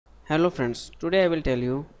Hello friends, today I will tell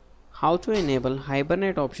you how to enable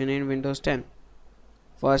Hibernate option in Windows 10.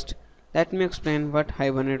 First, let me explain what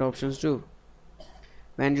Hibernate options do.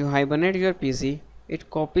 When you hibernate your PC, it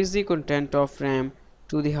copies the content of RAM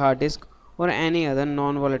to the hard disk or any other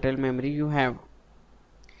non-volatile memory you have.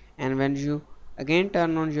 And when you again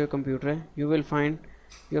turn on your computer, you will find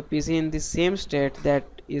your PC in the same state that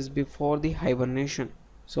is before the hibernation.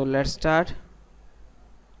 So let's start.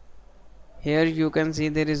 Here you can see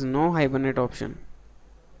there is no Hibernate option.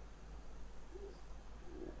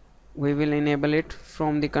 We will enable it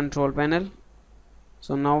from the control panel.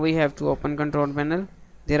 So now we have to open control panel.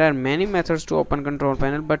 There are many methods to open control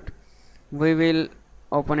panel, but we will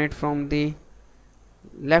open it from the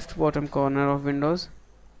left bottom corner of Windows.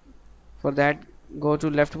 For that, go to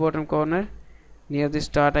left bottom corner near the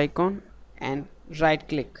start icon and right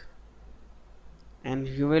click, and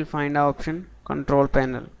you will find our option control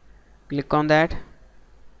panel. Click on that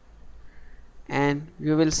and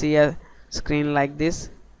you will see a screen like this.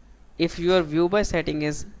 If your view by setting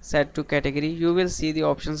is set to category, you will see the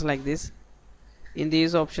options like this. In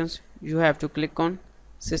these options you have to click on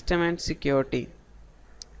system and security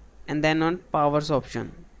and then on powers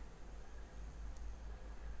option.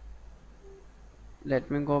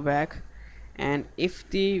 Let me go back, and if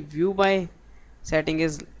the view by setting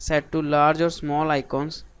is set to large or small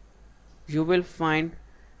icons, you will find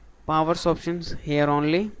powers options here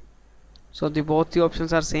only. So both the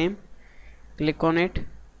options are same. Click on it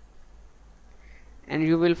and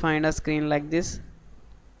you will find a screen like this,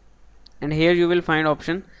 and here you will find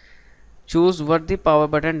option choose what the power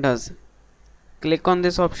button does. Click on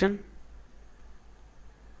this option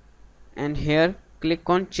and here click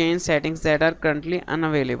on change settings that are currently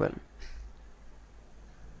unavailable.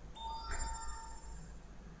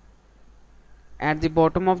 At the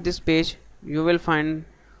bottom of this page you will find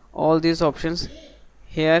all these options.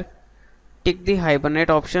 Here tick the Hibernate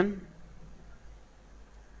option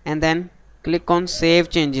and then click on save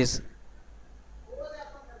changes.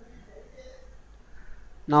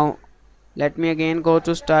 Now let me again go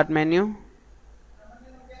to start menu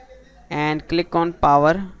and click on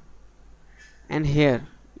power, and here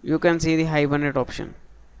you can see the Hibernate option.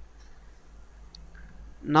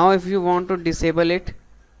 Now if you want to disable it,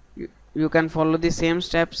 you can follow the same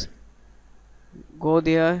steps. Go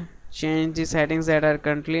there, change the settings that are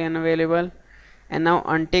currently unavailable, and now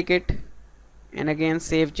untick it and again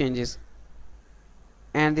save changes,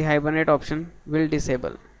 and the Hibernate option will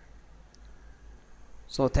disable.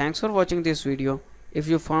 So thanks for watching this video. If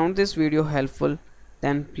you found this video helpful,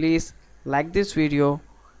 then please like this video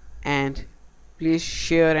and please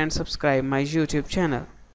share and subscribe my YouTube channel.